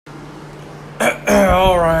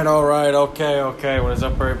All right. Okay. What is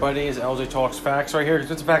up, everybody? It's LJ Talks Facts right here.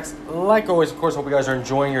 It's Facts. Like always, of course, hope you guys are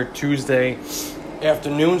enjoying your Tuesday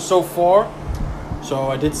afternoon so far. So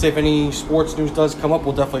I did say if any sports news does come up,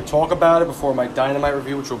 we'll definitely talk about it before my Dynamite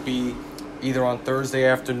review, which will be either on Thursday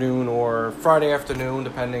afternoon or Friday afternoon,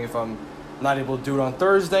 depending if I'm not able to do it on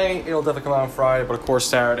Thursday. It'll definitely come out on Friday, but of course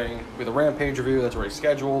Saturday will be the Rampage review. That's already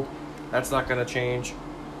scheduled. That's not going to change.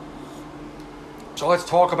 So let's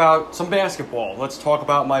talk about some basketball. Let's talk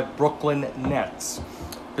about my Brooklyn Nets.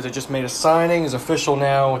 Because they just made a signing. It's official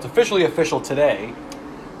now. It's officially official today.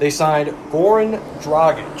 They signed Goran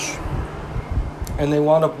Dragic. And they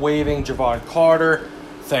wound up waiving Jevon Carter.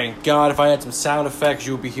 Thank God. If I had some sound effects,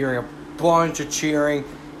 you would be hearing a bunch of cheering.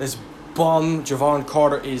 This bum, Jevon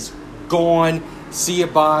Carter, is gone. See you,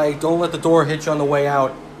 bye. Don't let the door hit you on the way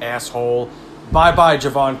out, asshole. Bye-bye,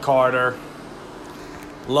 Jevon Carter.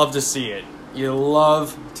 Love to see it. You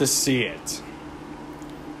love to see it.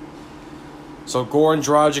 So Goran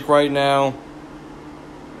Dragic right now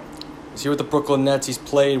is here with the Brooklyn Nets. He's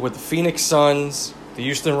played with the Phoenix Suns, the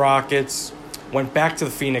Houston Rockets, went back to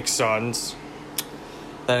the Phoenix Suns,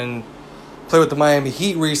 then played with the Miami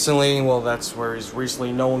Heat recently. Well, that's where he's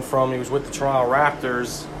recently known from. He was with the Toronto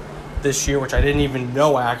Raptors this year, which I didn't even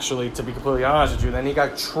know, actually, to be completely honest with you. Then he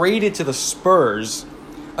got traded to the Spurs,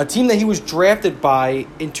 a team that he was drafted by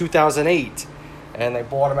in 2008. And they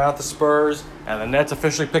bought him out the Spurs, and the Nets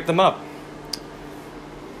officially picked him up.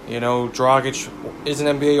 You know, Dragic is an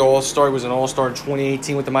NBA All-Star. He was an All-Star in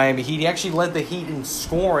 2018 with the Miami Heat. He actually led the Heat in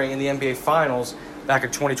scoring in the NBA Finals back in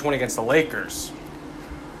 2020 against the Lakers.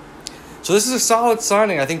 So this is a solid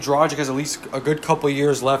signing. I think Dragic has at least a good couple of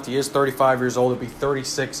years left. He is 35 years old. He'll be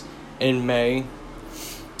 36 in May.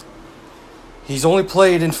 He's only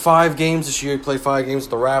played in 5 games this year. He played 5 games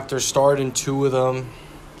with the Raptors, started in 2 of them.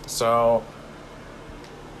 So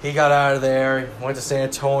he got out of there, went to San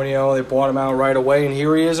Antonio. They bought him out right away, and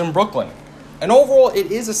here he is in Brooklyn. And overall,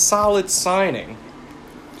 it is a solid signing.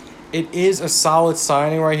 It is a solid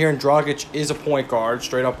signing right here, and Dragic is a point guard,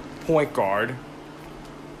 straight up point guard.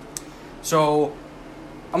 So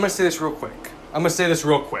I'm going to say this real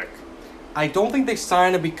quick. I don't think they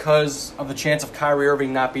signed him because of the chance of Kyrie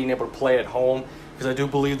Irving not being able to play at home, because I do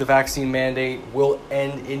believe the vaccine mandate will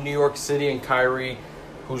end in New York City, and Kyrie,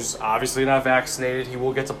 who's obviously not vaccinated, he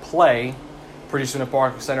will get to play pretty soon at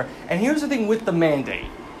Barclays Center. And here's the thing with the mandate.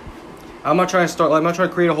 I'm not trying to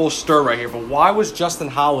create a whole stir right here, but why was Justin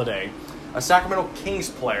Holiday, a Sacramento Kings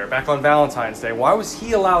player back on Valentine's Day, why was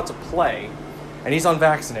he allowed to play, and he's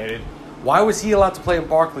unvaccinated, why was he allowed to play at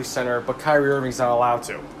Barclays Center, but Kyrie Irving's not allowed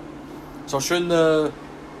to? So shouldn't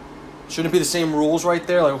it be the same rules right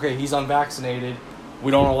there? Like, okay, he's unvaccinated. We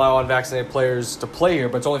don't allow unvaccinated players to play here,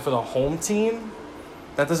 but it's only for the home team?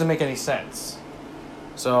 That doesn't make any sense.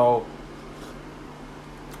 So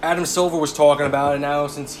Adam Silver was talking about it now.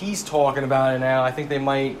 Since he's talking about it now, I think they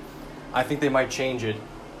might change it.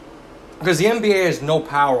 Because the NBA has no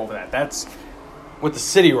power over that. That's with the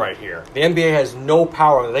city right here. The NBA has no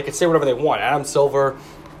power over that. They could say whatever they want. Adam Silver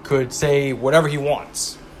could say whatever he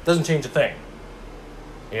wants. Doesn't change a thing.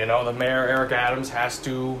 You know, the mayor, Eric Adams, has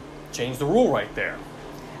to change the rule right there.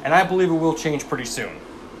 And I believe it will change pretty soon.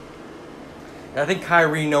 And I think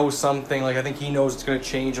Kyrie knows something. Like, I think he knows it's going to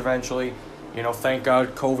change eventually. You know, thank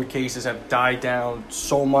God COVID cases have died down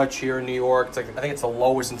so much here in New York. It's like, I think it's the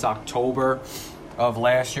lowest since October of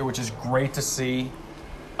last year, which is great to see.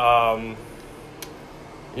 You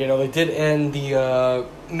know, they did end the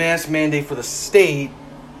mask mandate for the state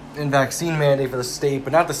and vaccine mandate for the state,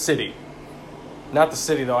 but not the city. Not the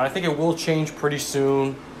city, though. And I think it will change pretty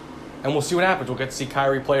soon. And we'll see what happens. We'll get to see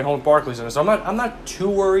Kyrie play at home at Barclays Center. So I'm not too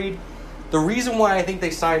worried. The reason why I think they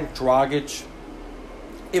signed Dragic,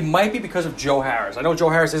 it might be because of Joe Harris. I know Joe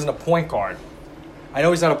Harris isn't a point guard. I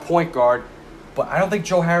know he's not a point guard, but I don't think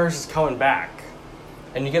Joe Harris is coming back.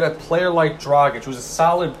 And you get a player like Dragic, who's a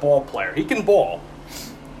solid ball player. He can ball.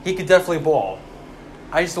 He could definitely ball.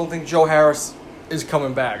 I just don't think Joe Harris is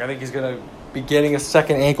coming back. I think he's going to be getting a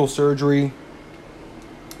second ankle surgery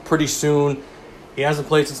pretty soon. He hasn't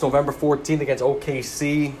played since November 14th against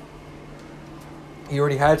OKC. He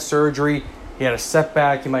already had surgery. He had a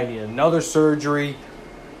setback. He might need another surgery.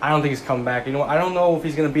 I don't think he's coming back. You know, I don't know if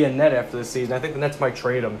he's going to be a Net after this season. I think the Nets might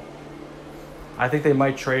trade him. I think they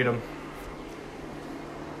might trade him.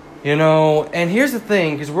 You know, and here's the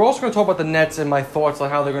thing, because we're also going to talk about the Nets and my thoughts on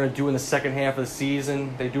how they're going to do in the second half of the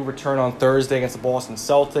season. They do return on Thursday against the Boston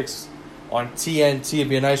Celtics on TNT. It'd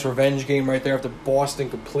be a nice revenge game right there after Boston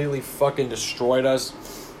completely fucking destroyed us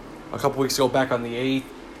a couple weeks ago back on the 8th.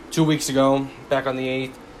 2 weeks ago, back on the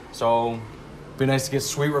 8th. So, it'd be nice to get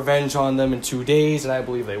sweet revenge on them in 2 days, and I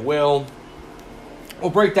believe they will. We'll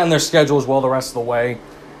break down their schedule as well the rest of the way.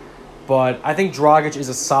 But I think Dragic is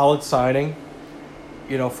a solid signing,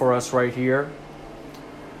 for us right here.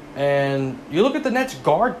 And you look at the Nets'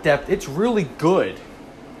 guard depth, it's really good.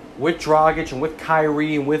 With Dragic and with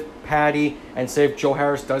Kyrie and with Patty, and say if Joe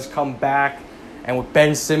Harris does come back, and with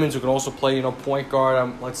Ben Simmons, who can also play, point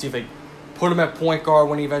guard. Let's see if they put him at point guard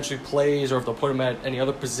when he eventually plays, or if they'll put him at any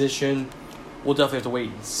other position. We'll definitely have to wait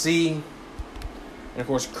and see. And, of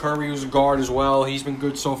course, Curry, who's a guard as well. He's been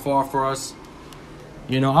good so far for us.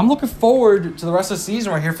 I'm looking forward to the rest of the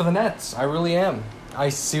season right here for the Nets. I really am. I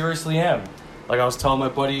seriously am. Like I was telling my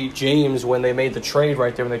buddy James when they made the trade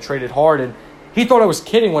right there, when they traded Harden, he thought I was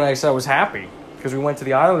kidding when I said I was happy. Because we went to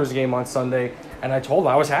the Islanders game on Sunday, and I told him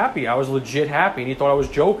I was happy. I was legit happy, and he thought I was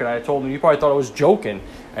joking. I told him, you probably thought I was joking.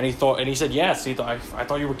 And he said, yes. I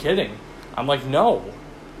thought you were kidding. I'm like, no.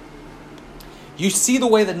 You see the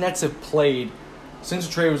way the Nets have played since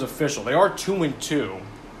the trade was official. They are 2-2.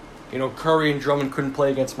 Curry and Drummond couldn't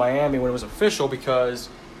play against Miami when it was official because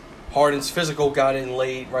Harden's physical got in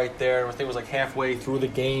late right there. I think it was like halfway through the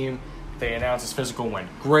game. They announced his physical went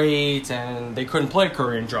great, and they couldn't play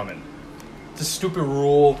Curry and Drummond. It's a stupid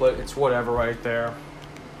rule, but it's whatever right there.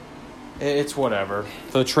 It's whatever.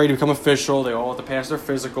 For the trade to become official, they all have to pass their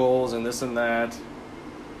physicals and this and that.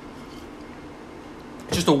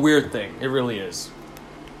 It's just a weird thing. It really is.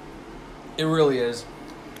 It really is.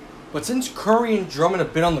 But since Curry and Drummond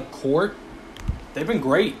have been on the court, they've been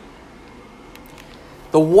great.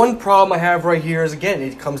 The one problem I have right here is, again,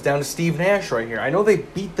 it comes down to Steve Nash right here. I know they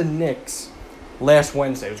beat the Knicks last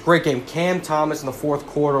Wednesday. It was a great game. Cam Thomas in the fourth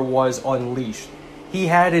quarter was unleashed. He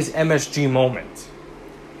had his MSG moment.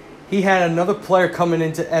 He had another player coming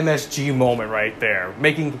into MSG moment right there,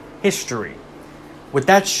 making history. With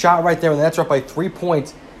that shot right there, and that's up by 3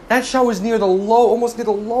 points, that shot was near almost near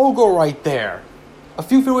the logo right there. A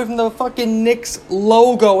few feet away from the fucking Knicks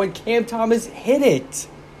logo, and Cam Thomas hit it.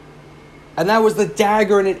 And that was the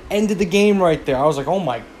dagger, and it ended the game right there. I was like, oh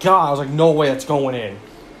my God. I was like, no way that's going in.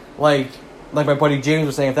 Like my buddy James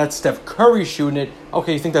was saying, if that's Steph Curry shooting it,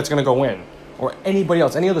 okay, you think that's going to go in. Or anybody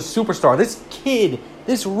else, any other superstar.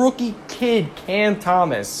 This rookie kid, Cam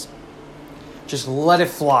Thomas, just let it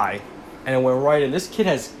fly. And it went right in. This kid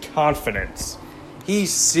has confidence. He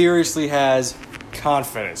seriously has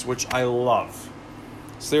confidence, which I love.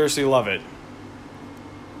 Seriously love it.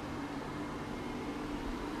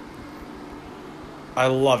 I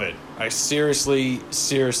love it. I seriously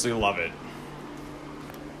love it.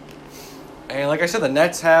 And like I said, the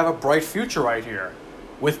Nets have a bright future right here.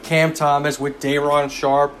 With Cam Thomas, with Day'Ron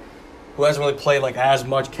Sharpe, who hasn't really played as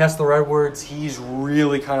much. Kessler Edwards, he's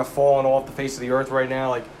really kind of fallen off the face of the earth right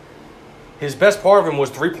now. His best part of him was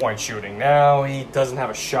three-point shooting. Now he doesn't have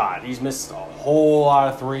a shot. He's missed a whole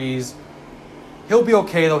lot of threes. He'll be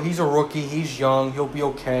okay, though. He's a rookie. He's young. He'll be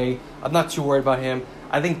okay. I'm not too worried about him.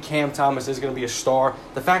 I think Cam Thomas is going to be a star.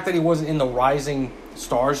 The fact that he wasn't in the Rising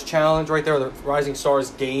Stars Challenge right there, the Rising Stars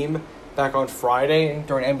game back on Friday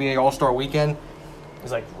during NBA All-Star Weekend,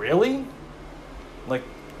 is really?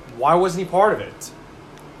 Why wasn't he part of it?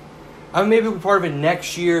 Maybe he'll be part of it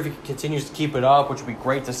next year if he continues to keep it up, which would be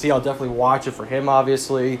great to see. I'll definitely watch it for him,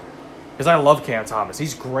 obviously, because I love Cam Thomas.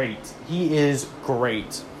 He's great. He is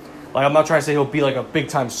great. I'm not trying to say he'll be a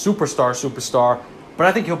big-time superstar, but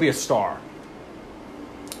I think he'll be a star.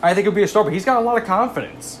 I think he'll be a star, but he's got a lot of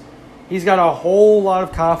confidence. He's got a whole lot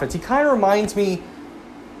of confidence. He kind of reminds me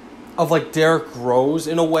of Derrick Rose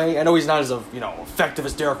in a way. I know he's not as effective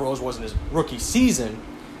as Derrick Rose was in his rookie season,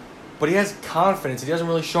 but he has confidence. He doesn't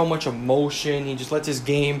really show much emotion. He just lets his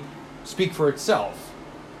game speak for itself.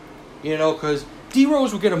 Because D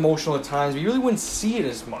Rose would get emotional at times, but you really wouldn't see it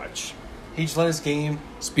as much. He just let his game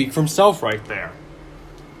speak for himself right there.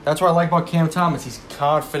 That's what I like about Cam Thomas. He's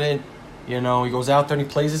confident. He goes out there and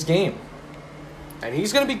he plays his game. And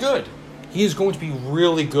he's going to be good. He is going to be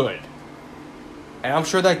really good. And I'm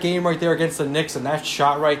sure that game right there against the Knicks and that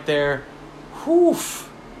shot right there, whew.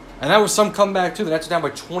 And that was some comeback, too. The Nets were down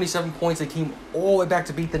by 27 points. They came all the way back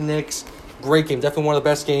to beat the Knicks. Great game. Definitely one of the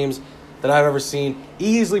best games that I've ever seen.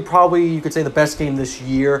 Easily, probably, you could say the best game this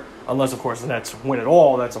year. Unless, of course, the Nets win it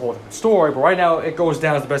all. That's a whole different story. But right now, it goes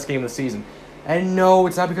down as the best game of the season. And no,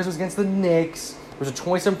 it's not because it was against the Knicks. It was a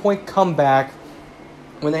 27-point comeback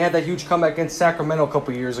when they had that huge comeback against Sacramento a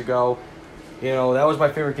couple years ago. That was my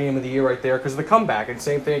favorite game of the year right there because of the comeback. And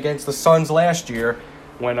same thing against the Suns last year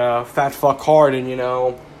when fat fuck Harden,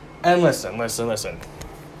 And listen.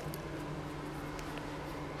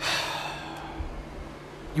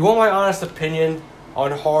 You want my honest opinion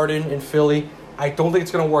on Harden in Philly? I don't think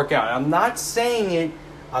it's going to work out. I'm not saying it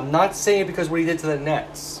because of what he did to the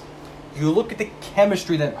Nets. You look at the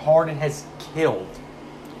chemistry that Harden has killed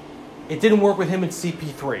It didn't work with him and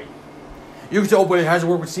CP3. You can say, oh, but it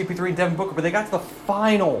hasn't worked with CP3 and Devin Booker, but they got to the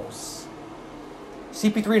finals.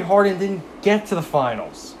 CP3 and Harden didn't get to the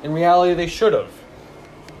finals. In reality, they should have.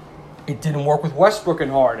 It didn't work with Westbrook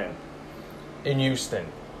and Harden in Houston.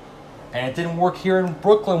 And it didn't work here in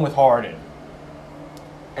Brooklyn with Harden.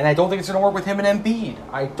 And I don't think it's going to work with him and Embiid.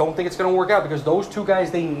 I don't think it's going to work out because those two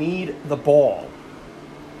guys, they need the ball.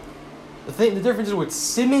 The difference is with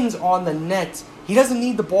Simmons on the Nets, he doesn't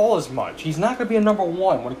need the ball as much. He's not going to be a number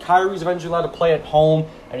one. When Kyrie's eventually allowed to play at home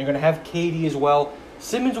and you're going to have KD as well,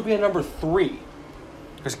 Simmons will be a number 3.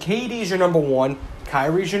 Because KD is your number 1,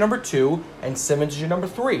 Kyrie's your number 2, and Simmons is your number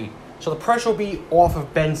 3. So the pressure will be off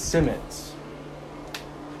of Ben Simmons.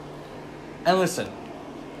 And listen,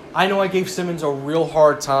 I know I gave Simmons a real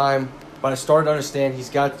hard time, but I started to understand he's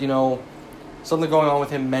got, something going on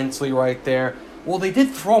with him mentally right there. Well, they did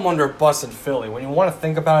throw him under a bus in Philly. When you want to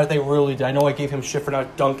think about it, they really did. I know I gave him shit for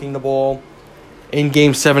not dunking the ball in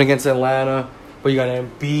Game 7 against Atlanta, but you got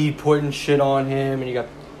Embiid putting shit on him, and you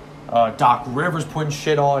got Doc Rivers putting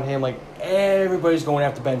shit on him. Like, everybody's going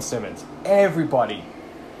after Ben Simmons. Everybody.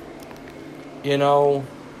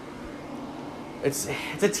 It's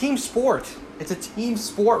a team sport. It's a team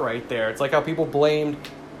sport right there. It's like how people blamed,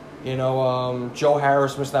 Joe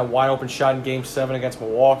Harris missing that wide open shot in Game 7 against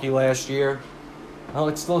Milwaukee last year. Well,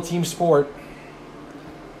 it's still a team sport.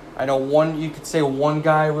 I know you could say one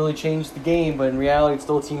guy really changed the game, but in reality, it's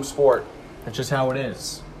still a team sport. That's just how it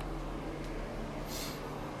is.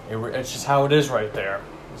 It's just how it is right there.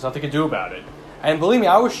 There's nothing to do about it. And believe me,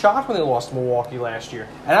 I was shocked when they lost to Milwaukee last year.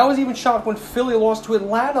 And I was even shocked when Philly lost to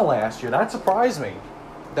Atlanta last year. That surprised me.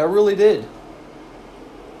 That really did.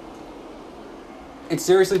 It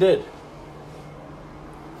seriously did.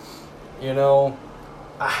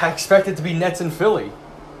 I expected it to be Nets and Philly.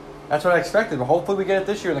 That's what I expected. But hopefully we get it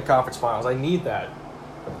this year in the conference finals. I need that.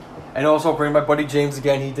 And also, bring my buddy James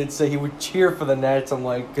again. He did say he would cheer for the Nets. I'm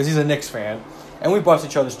like, because he's a Knicks fan. And we bust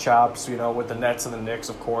each other's chops, with the Nets and the Knicks,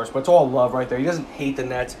 of course. But it's all love right there. He doesn't hate the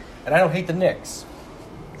Nets, and I don't hate the Knicks.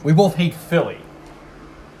 We both hate Philly.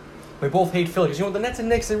 Because, the Nets and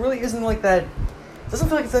Knicks, it really isn't like that. It doesn't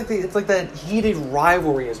feel like it's like that heated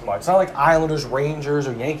rivalry as much. It's not like Islanders, Rangers,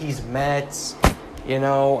 or Yankees, Mets.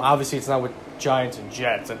 Obviously it's not with Giants and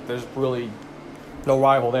Jets. There's really no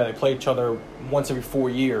rival there. They play each other once every 4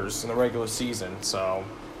 years in the regular season, so...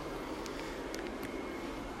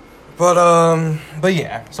 But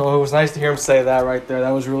yeah, so it was nice to hear him say that right there.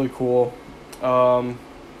 That was really cool.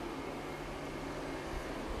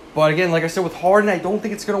 But again, like I said, with Harden, I don't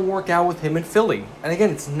think it's going to work out with him in Philly. And again,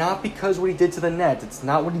 it's not because what he did to the Nets. It's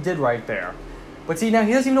not what he did right there. But see, now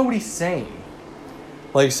he doesn't even know what he's saying.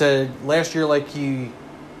 Like I said, last year, he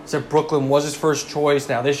said Brooklyn was his first choice.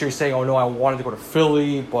 Now this year he's saying, oh no, I wanted to go to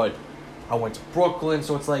Philly, but I went to Brooklyn.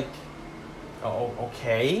 So it's like, oh,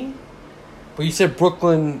 okay. But you said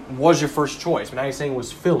Brooklyn was your first choice, but now you're saying it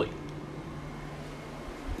was Philly.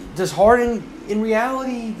 Does Harden, in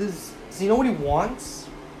reality, does he know what he wants?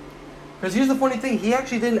 Because here's the funny thing. He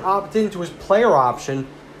actually didn't opt into his player option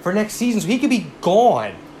for next season, so he could be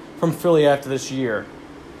gone from Philly after this year.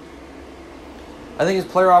 I think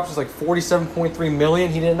his player option is like $47.3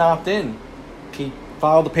 million. He didn't opt in. He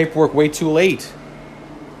filed the paperwork way too late.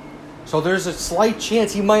 So there's a slight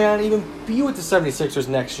chance he might not even be with the 76ers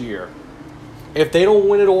next year. If they don't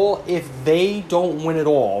win it all,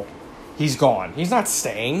 he's gone. He's not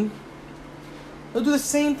staying. They'll do the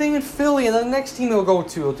same thing in Philly, and the next team they'll go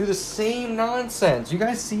to will do the same nonsense. You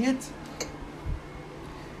guys see it?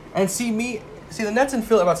 And the Nets and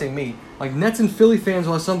Philly, I'm not saying me, like Nets and Philly fans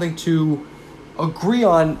will have something to agree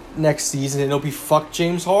on next season, and it'll be fuck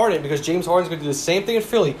James Harden, because James Harden's going to do the same thing in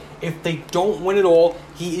Philly. If they don't win it all,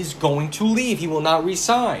 he is going to leave. He will not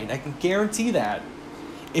re-sign. I can guarantee that.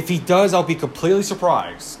 If he does, I'll be completely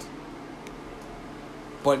surprised.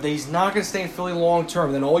 But he's not going to stay in Philly long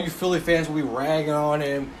term. Then all you Philly fans will be ragging on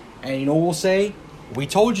him. And you know what we'll say? We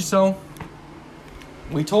told you so.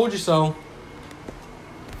 We told you so.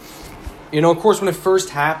 Of course, when it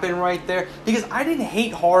first happened right there. Because I didn't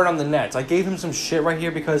hate Harden on the Nets. I gave him some shit right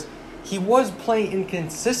here because he was playing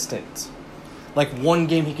inconsistent. Like one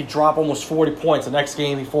game he could drop almost 40 points. The next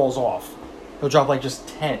game he falls off. He'll drop just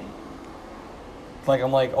 10.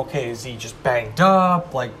 I'm like, okay, is he just banged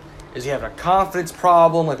up? Is he having a confidence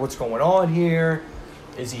problem? What's going on here?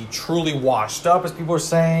 Is he truly washed up, as people are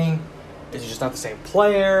saying? Is he just not the same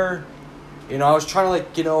player? I was trying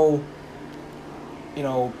to,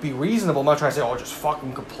 be reasonable. I'm not trying to say, just fuck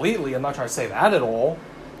him completely. I'm not trying to say that at all.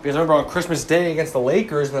 Because I remember on Christmas Day against the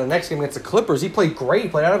Lakers and the next game against the Clippers, he played great. He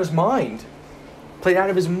played out of his mind. Played out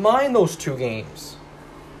of his mind those 2 games.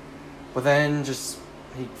 But then just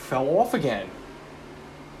he fell off again.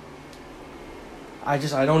 I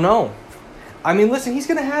don't know. I mean, listen, he's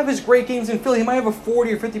going to have his great games in Philly. He might have a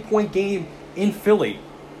 40 or 50-point game in Philly.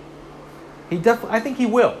 I think he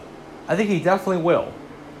will. I think he definitely will.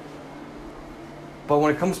 But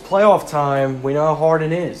when it comes playoff time, we know how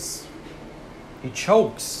Harden is. He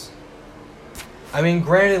chokes. I mean,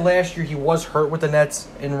 granted, last year he was hurt with the Nets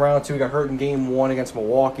in round 2. He got hurt in game 1 against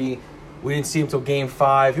Milwaukee. We didn't see him until game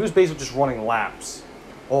 5. He was basically just running laps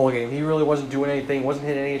all game. He really wasn't doing anything. Wasn't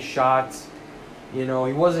hitting any shots. You know,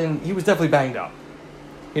 he was definitely banged up.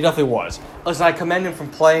 He definitely was. Listen, I commend him from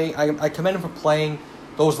playing. I commend him for playing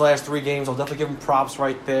those last 3 games. I'll definitely give him props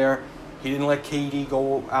right there. He didn't let KD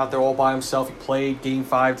go out there all by himself. He played game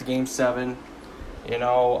 5 to game 7. You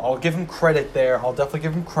know, I'll give him credit there. I'll definitely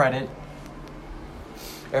give him credit.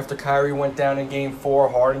 After Kyrie went down in game 4,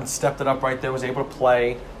 Harden stepped it up right there, was able to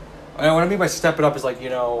play. And what I mean by step it up is like, you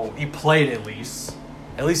know, he played at least.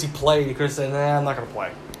 At least he played. He could have said, nah, I'm not going to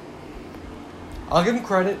play. I'll give him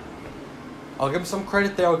credit. I'll give him some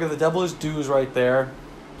credit there. I'll give the devil his dues right there.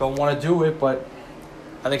 Don't want to do it, but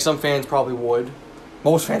I think some fans probably would.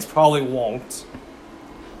 Most fans probably won't.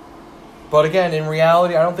 But again, in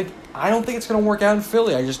reality, I don't think it's going to work out in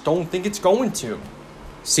Philly. I just don't think it's going to.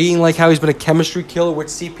 Seeing like how he's been a chemistry killer with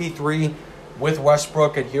CP3, with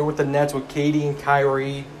Westbrook, and here with the Nets with KD and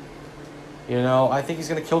Kyrie. You know, I think he's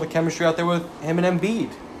going to kill the chemistry out there with him and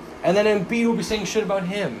Embiid. And then Embiid will be saying shit about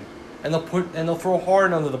him. And they'll throw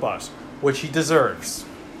Harden under the bus, which he deserves.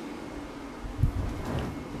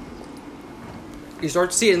 You start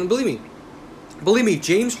to see it, and believe me,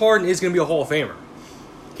 James Harden is going to be a Hall of Famer.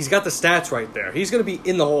 He's got the stats right there. He's going to be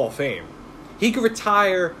in the Hall of Fame. He could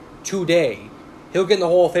retire today. He'll get in the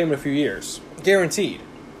Hall of Fame in a few years. Guaranteed.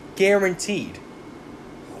 Guaranteed.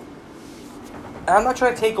 And I'm not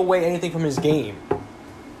trying to take away anything from his game.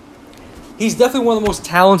 He's definitely one of the most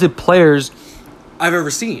talented players I've ever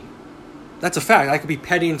seen. That's a fact. I could be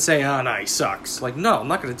petty and say, oh, no, he sucks. Like, no, I'm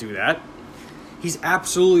not going to do that. He's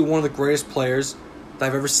absolutely one of the greatest players that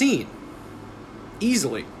I've ever seen.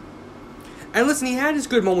 Easily. And listen, he had his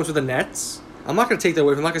good moments with the Nets. I'm not going to take that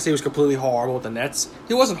away from him. I'm not going to say he was completely horrible with the Nets.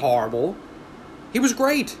 He wasn't horrible. He was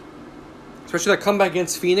great. Especially that comeback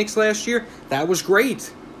against Phoenix last year. That was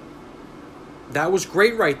great. That was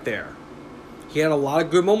great right there. He had a lot of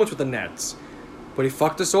good moments with the Nets. But he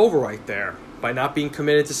fucked us over right there by not being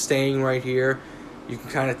committed to staying right here. You can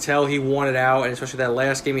kind of tell he wanted out, and especially that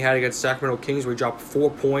last game he had against Sacramento Kings where he dropped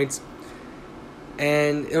 4 points.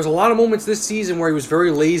 And there was a lot of moments this season where he was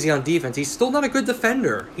very lazy on defense. He's still not a good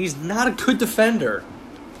defender. He's not a good defender.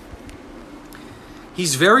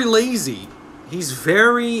 He's very lazy. He's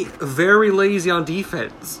very, very lazy on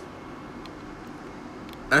defense.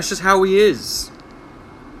 That's just how he is.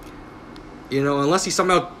 You know, unless he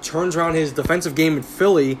somehow turns around his defensive game in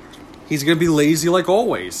Philly, he's going to be lazy like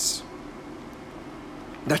always.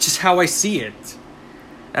 That's just how I see it.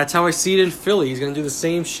 That's how I see it in Philly. He's going to do the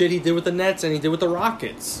same shit he did with the Nets and he did with the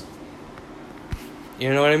Rockets.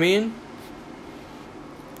 You know what I mean?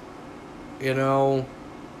 You know,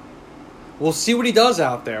 we'll see what he does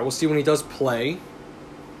out there. We'll see when he does play.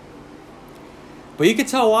 But you can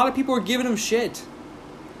tell a lot of people are giving him shit.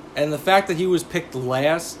 And the fact that he was picked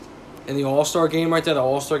last in the All-Star game right there, the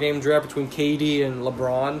All-Star game draft between KD and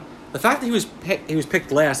LeBron, the fact that he was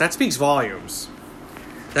picked last, that speaks volumes.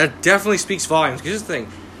 That definitely speaks volumes. Because here's the thing.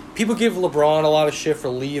 People give LeBron a lot of shit for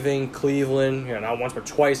leaving Cleveland, you know, not once but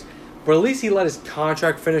twice. But at least he let his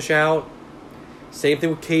contract finish out. Same thing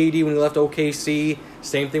with KD when he left OKC.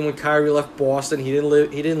 Same thing when Kyrie left Boston. He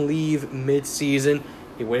didn't leave mid-season.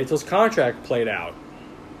 He waited till his contract played out.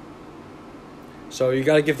 So you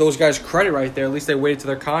got to give those guys credit right there. At least they waited till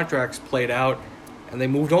their contracts played out and they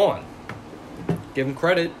moved on. Give them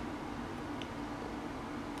credit.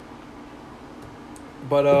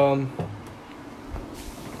 But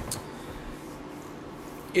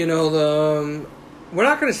you know, we're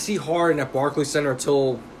not going to see Harden at Barclays Center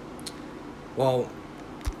until, well,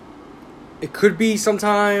 it could be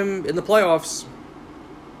sometime in the playoffs.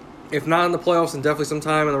 If not in the playoffs, then definitely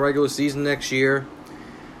sometime in the regular season next year.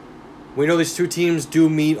 We know these two teams do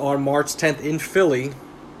meet on March 10th in Philly.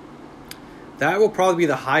 That will probably be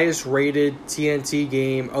the highest rated TNT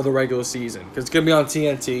game of the regular season because it's going to be on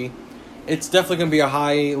TNT. It's definitely going to be a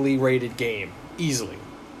highly rated game, easily.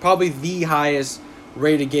 Probably the highest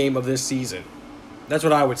rated game of this season. That's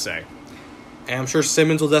what I would say. And I'm sure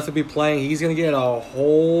Simmons will definitely be playing. He's going to get a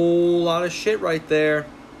whole lot of shit right there.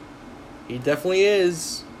 He definitely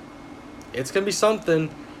is. It's going to be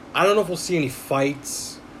something. I don't know if we'll see any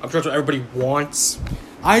fights. I'm sure that's what everybody wants.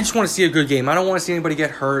 I just want to see a good game. I don't want to see anybody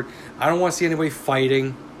get hurt. I don't want to see anybody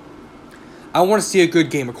fighting. I want to see a good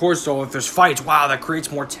game. Of course, though, if there's fights, wow, that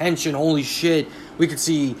creates more tension. Holy shit. We could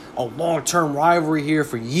see a long-term rivalry here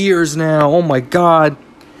for years now. Oh, my God.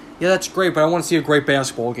 Yeah, that's great, but I want to see a great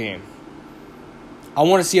basketball game. I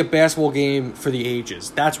want to see a basketball game for the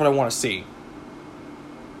ages. That's what I want to see.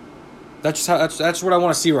 That's what I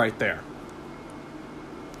want to see right there.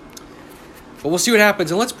 But we'll see what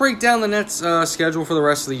happens. And let's break down the Nets' schedule for the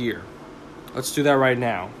rest of the year. Let's do that right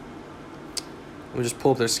now. Let me just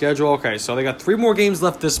pull up their schedule. Okay, so they got 3 more games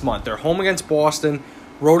left this month. They're home against Boston,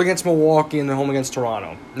 road against Milwaukee, and then home against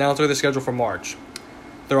Toronto. Now let's look at the schedule for March.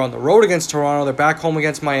 They're on the road against Toronto. They're back home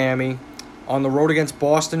against Miami. On the road against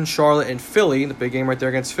Boston, Charlotte, and Philly. The big game right there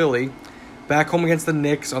against Philly. Back home against the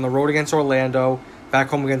Knicks. On the road against Orlando. Back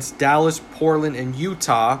home against Dallas, Portland, and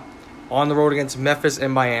Utah. On the road against Memphis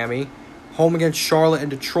and Miami. Home against Charlotte and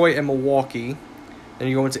Detroit and Milwaukee. Then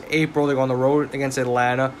you go into April. They go on the road against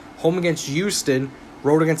Atlanta. Home against Houston.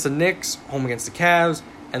 Road against the Knicks. Home against the Cavs.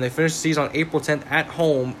 And they finish the season on April 10th at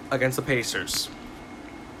home against the Pacers.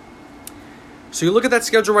 So you look at that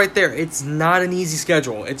schedule right there. It's not an easy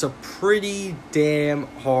schedule. It's a pretty damn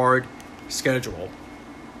hard schedule.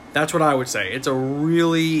 That's what I would say. It's a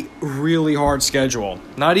really, really hard schedule.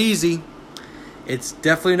 Not easy. It's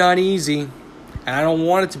definitely not easy. And I don't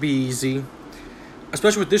want it to be easy.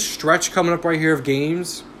 Especially with this stretch coming up right here of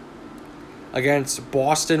games. Against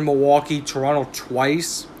Boston, Milwaukee, Toronto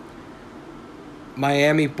twice.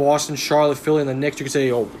 Miami, Boston, Charlotte, Philly, and the Knicks. You could say,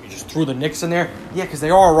 oh, you just threw the Knicks in there? Yeah, because they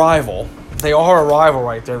are a rival. They are a rival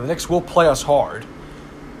right there. The Knicks will play us hard.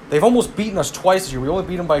 They've almost beaten us twice this year. We only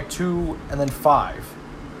beat them by 2 and then 5.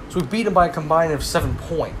 So we beat them by a combined of 7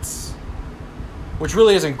 points. Which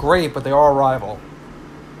really isn't great, but they are a rival.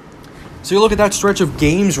 So you look at that stretch of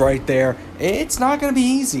games right there. It's not going to be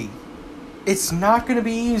easy. It's not going to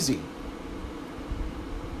be easy.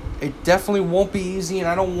 It definitely won't be easy, and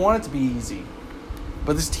I don't want it to be easy.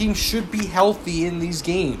 But this team should be healthy in these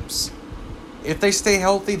games. If they stay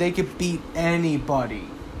healthy, they could beat anybody.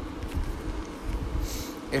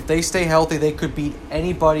 If they stay healthy, they could beat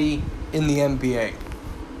anybody in the NBA.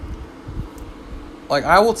 Like,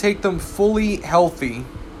 I will take them fully healthy.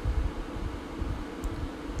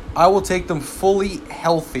 I will take them fully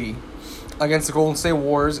healthy against the Golden State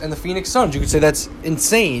Warriors and the Phoenix Suns. You could say that's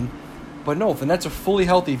insane. But no, if the Nets are fully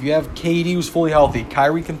healthy, if you have KD who's fully healthy,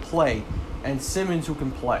 Kyrie can play, and Simmons who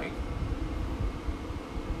can play,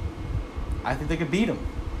 I think they could beat him.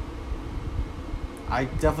 I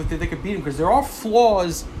definitely think they could beat him because there are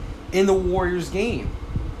flaws in the Warriors game.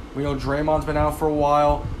 We know Draymond's been out for a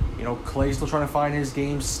while. You know, Klay's still trying to find his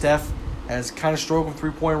game. Steph has kind of struggled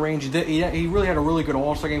from 3-point range. He really had a really good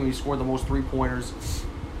All-Star game. He scored the most 3-pointers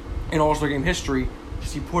in All-Star game history.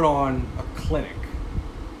 Just he put on a clinic.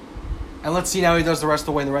 And let's see how he does the rest of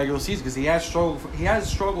the way in the regular season because he has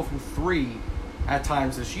struggled from 3 at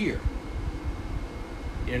times this year.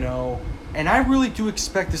 You know, and I really do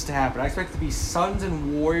expect this to happen. I expect it to be Suns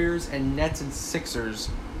and Warriors and Nets and Sixers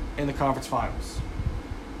in the conference finals.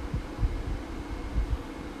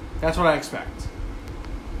 That's what I expect.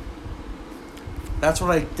 That's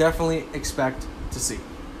what I definitely expect to see.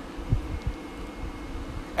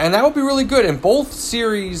 And that would be really good. And both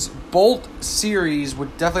series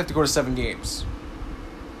would definitely have to go to 7 games.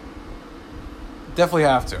 Definitely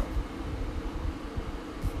have to.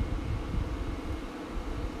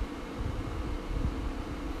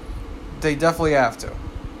 They definitely have to.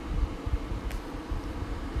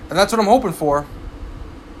 And that's what I'm hoping for.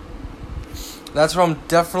 That's what I'm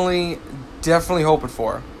definitely hoping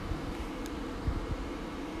for.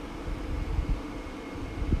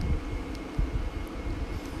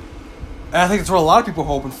 And I think that's what a lot of people are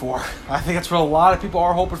hoping for. I think that's what a lot of people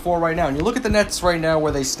are hoping for right now. And you look at the Nets right now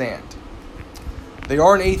where they stand. They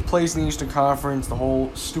are in 8th place in the Eastern Conference. The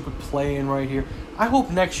whole stupid play-in right here. I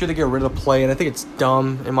hope next year they get rid of the play-in. I think it's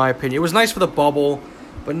dumb, in my opinion. It was nice for the bubble.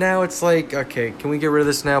 But now it's like, okay, can we get rid of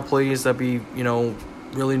this now, please? That'd be,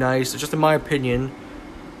 really nice. It's just in my opinion.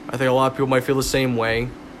 I think a lot of people might feel the same way.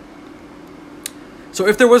 So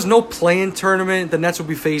if there was no play-in tournament, the Nets would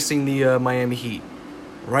be facing the Miami Heat.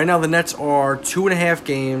 Right now, the Nets are 2.5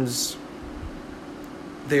 games.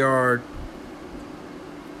 They are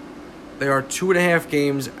 2.5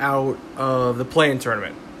 games out of the play-in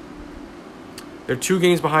tournament. They're 2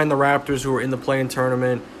 games behind the Raptors, who are in the play-in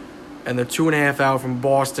tournament, and they're 2.5 out from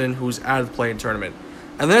Boston, who's out of the play-in tournament.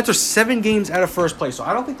 And the Nets are 7 games out of first place, so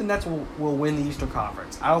I don't think the Nets will win the Eastern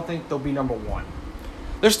Conference. I don't think they'll be number 1.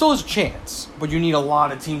 There still is a chance, but you need a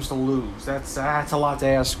lot of teams to lose. That's a lot to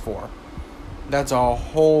ask for. That's a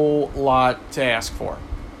whole lot to ask for.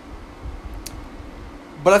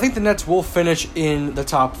 But I think the Nets will finish in the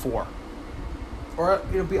top 4. or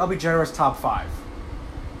I'll be generous, top 5.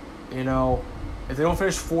 You know, if they don't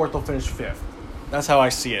finish 4th, they'll finish 5th. That's how I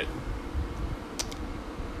see it.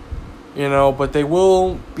 You know, but they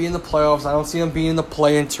will be in the playoffs. I don't see them being in the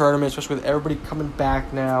play-in tournament, especially with everybody coming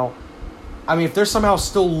back now. I mean, if they're somehow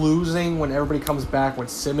still losing when everybody comes back, when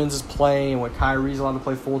Simmons is playing, when Kyrie's allowed to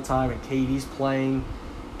play full-time, and KD's playing,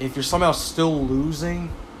 if you're somehow still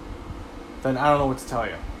losing, then I don't know what to tell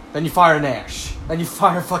you. Then you fire Nash. Then you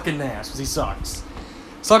fire fucking Nash, because he sucks.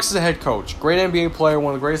 Sucks as a head coach. Great NBA player,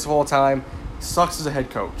 one of the greatest of all time. Sucks as a head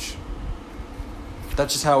coach.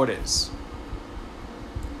 That's just how it is.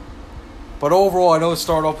 But overall, I know it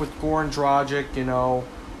started off with Goran Dragic, you know.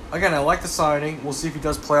 Again, I like the signing. We'll see if he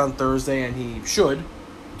does play on Thursday, and he should.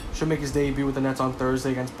 Should make his debut with the Nets on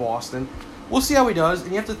Thursday against Boston. We'll see how he does.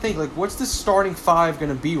 And you have to think, like, what's this starting 5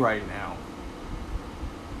 going to be right now?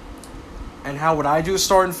 And how would I do a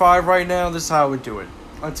starting 5 right now? This is how I would do it.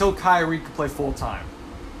 Until Kyrie could play full-time.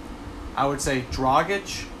 I would say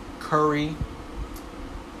Dragic, Curry,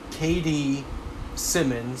 KD,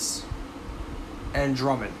 Simmons, and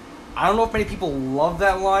Drummond. I don't know if many people love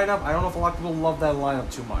that lineup. I don't know if a lot of people love that lineup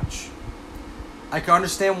too much. I can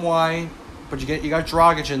understand why, but you got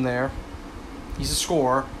Dragic in there. He's a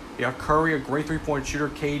scorer. You got Curry, a great three-point shooter.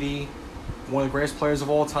 KD, one of the greatest players of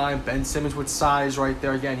all time. Ben Simmons with size right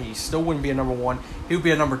there. Again, he still wouldn't be a number 1. He would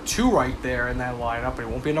be a number 2 right there in that lineup, but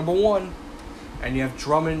he won't be a number 1. And you have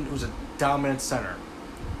Drummond, who's a dominant center.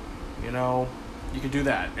 You know, you could do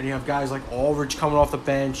that. And you have guys like Aldridge coming off the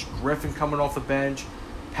bench, Griffin coming off the bench,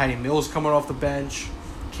 Patty Mills coming off the bench,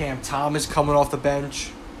 Cam Thomas coming off the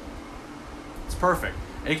bench. It's perfect.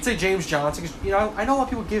 And you can say James Johnson, because, you know, I know a lot of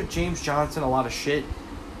people give James Johnson a lot of shit,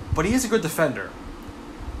 but he is a good defender.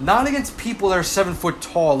 Not against people that are 7 foot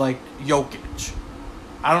tall like Jokic.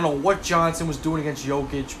 I don't know what Johnson was doing against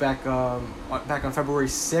Jokic back on February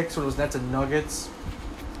 6th when it was Nets and Nuggets.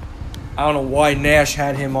 I don't know why Nash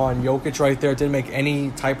had him on Jokic right there. It didn't make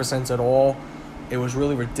any type of sense at all. It was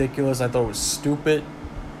really ridiculous. I thought it was stupid.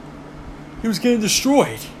 He was getting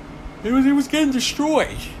destroyed. He was getting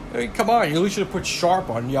destroyed. I mean, come on. You at least should have put Sharp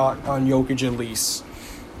on Jokic at least.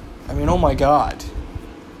 I mean, oh my God.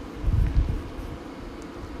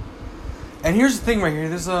 And here's the thing right here.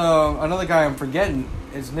 There's another guy I'm forgetting.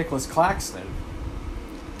 Is Nicholas Claxton.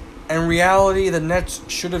 In reality, the Nets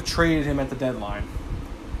should have traded him at the deadline.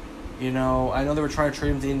 You know, I know they were trying to trade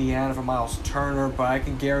him to Indiana for Miles Turner, but I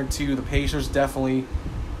can guarantee you the Pacers definitely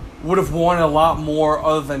would have wanted a lot more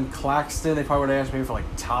other than Claxton. They probably would have asked maybe for, like,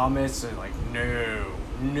 Thomas. And, like, no.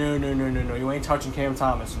 You ain't touching Cam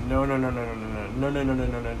Thomas. No.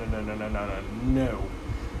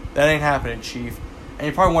 That ain't happening, Chief. And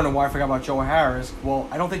you're probably wondering why I forgot about Joe Harris. Well,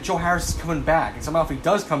 I don't think Joe Harris is coming back. And somehow if he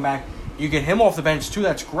does come back, you get him off the bench too.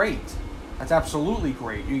 That's great. That's absolutely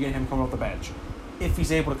great. You get him coming off the bench. If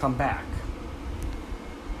he's able to come back.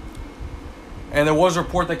 And there was a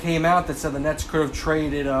report that came out that said the Nets could have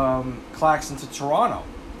traded Claxton to Toronto.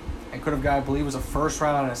 And could have got, I believe, it was a first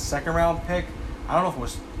round and a second round pick. I don't know if it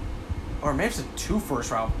was, or maybe it's 2 first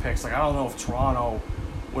round picks. Like, I don't know if Toronto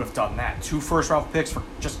would have done that. 2 first round picks for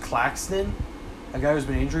just Claxton. A guy who's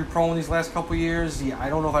been injury prone these last couple of years. Yeah, I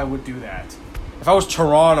don't know if I would do that. If I was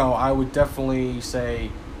Toronto, I would definitely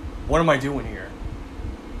say, what am I doing here?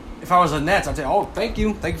 If I was the Nets, I'd say, oh, thank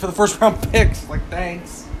you. Thank you for the first round picks. Like,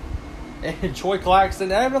 thanks. And Troy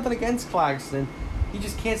Claxton, I have nothing against Claxton. He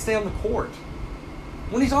just can't stay on the court.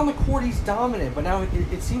 When he's on the court, he's dominant. But now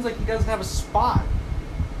it seems like he doesn't have a spot.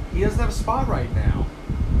 He doesn't have a spot right now.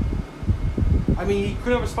 I mean, he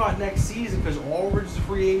could have a spot next season because Aldridge is a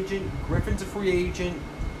free agent, Griffin's a free agent,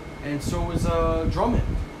 and so is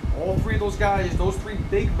Drummond. All 3 of those guys, those 3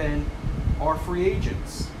 big men, are free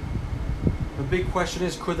agents. The big question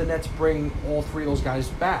is, could the Nets bring all 3 of those guys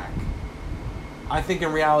back? I think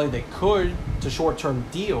in reality they could to short-term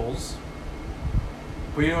deals,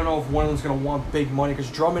 but you don't know if one of them's going to want big money because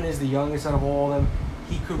Drummond is the youngest out of all of them.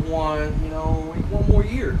 He could want, more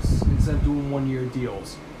years instead of doing 1-year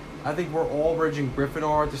deals. I think where Aldridge and Griffin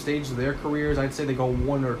are at the stage of their careers, I'd say they go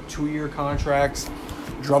 1 or 2-year contracts.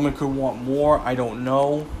 Drummond could want more. I don't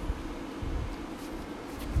know.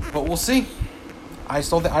 But we'll see. I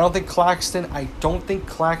don't think Claxton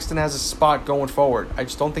has a spot going forward. I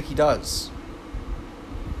just don't think he does.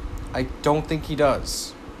 I don't think he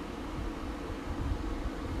does.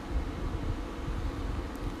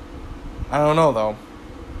 I don't know, though.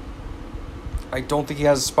 I don't think he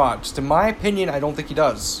has a spot. Just in my opinion, I don't think he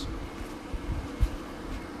does.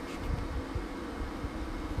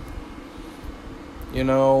 You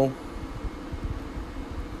know,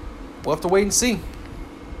 we'll have to wait and see.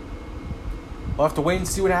 We'll have to wait and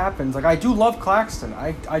see what happens. Like, I do love Claxton.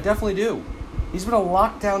 I definitely do. He's been a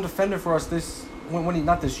lockdown defender for us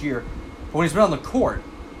not this year, but when he's been on the court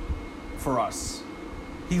for us.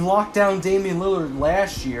 He locked down Damian Lillard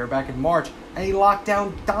last year, back in March, and he locked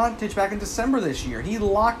down Doncic back in December this year. He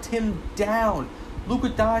locked him down. Luka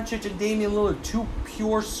Doncic and Damian Lillard, two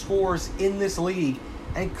pure scorers in this league,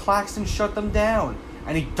 and Claxton shut them down.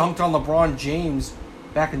 And he dunked on LeBron James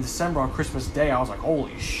back in December on Christmas Day. I was like,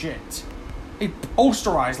 holy shit. He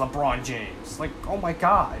posterized LeBron James. Like, oh my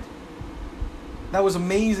God. That was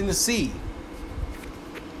amazing to see.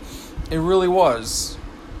 It really was.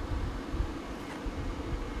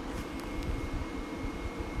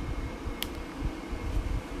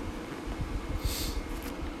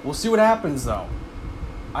 We'll see what happens, though.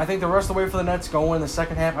 I think the rest of the way for the Nets going in the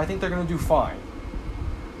second half, I think they're going to do fine.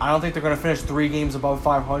 I don't think they're going to finish 3 games above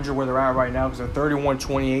 500 where they're at right now because they're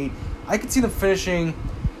 31-28. I could see them finishing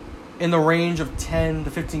in the range of 10 to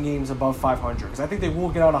 15 games above 500 because I think they will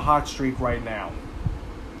get on a hot streak right now.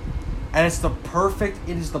 And it is the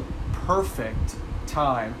perfect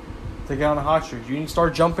time to get on a hot streak. You need to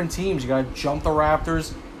start jumping teams. You got to jump the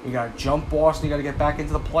Raptors. You got to jump Boston. You got to get back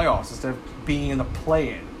into the playoffs instead of being in the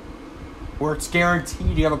play-in, where it's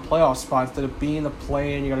guaranteed you have a playoff spot instead of being in the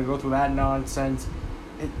play-in. You got to go through that nonsense.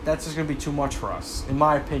 That's just going to be too much for us, in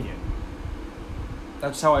my opinion.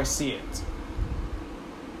 That's how I see it.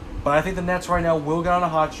 But I think the Nets right now will get on a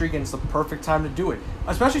hot streak, and it's the perfect time to do it.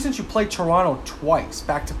 Especially since you played Toronto twice,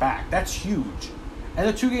 back-to-back. That's huge. And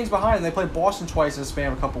they're 2 games behind, and they played Boston twice in a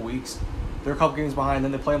span of a couple weeks. They're a couple games behind,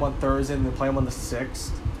 then they play them on Thursday, and they play them on the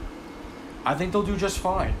 6th. I think they'll do just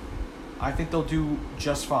fine.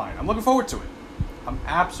 I'm looking forward to it. I'm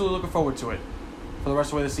absolutely looking forward to it for the rest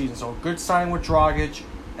of the way of the season. So a good signing with Dragic,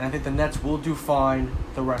 and I think the Nets will do fine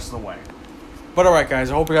the rest of the way. But all right, guys,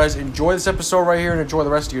 I hope you guys enjoy this episode right here and enjoy the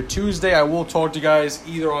rest of your Tuesday. I will talk to you guys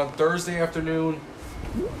either on Thursday afternoon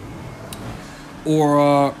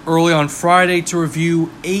or early on Friday to review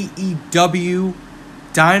AEW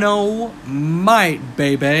Dynamite,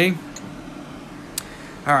 baby.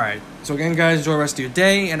 All right. So again, guys, enjoy the rest of your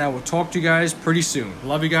day, and I will talk to you guys pretty soon.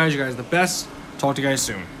 Love you guys. You guys are the best. Talk to you guys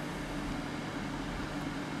soon.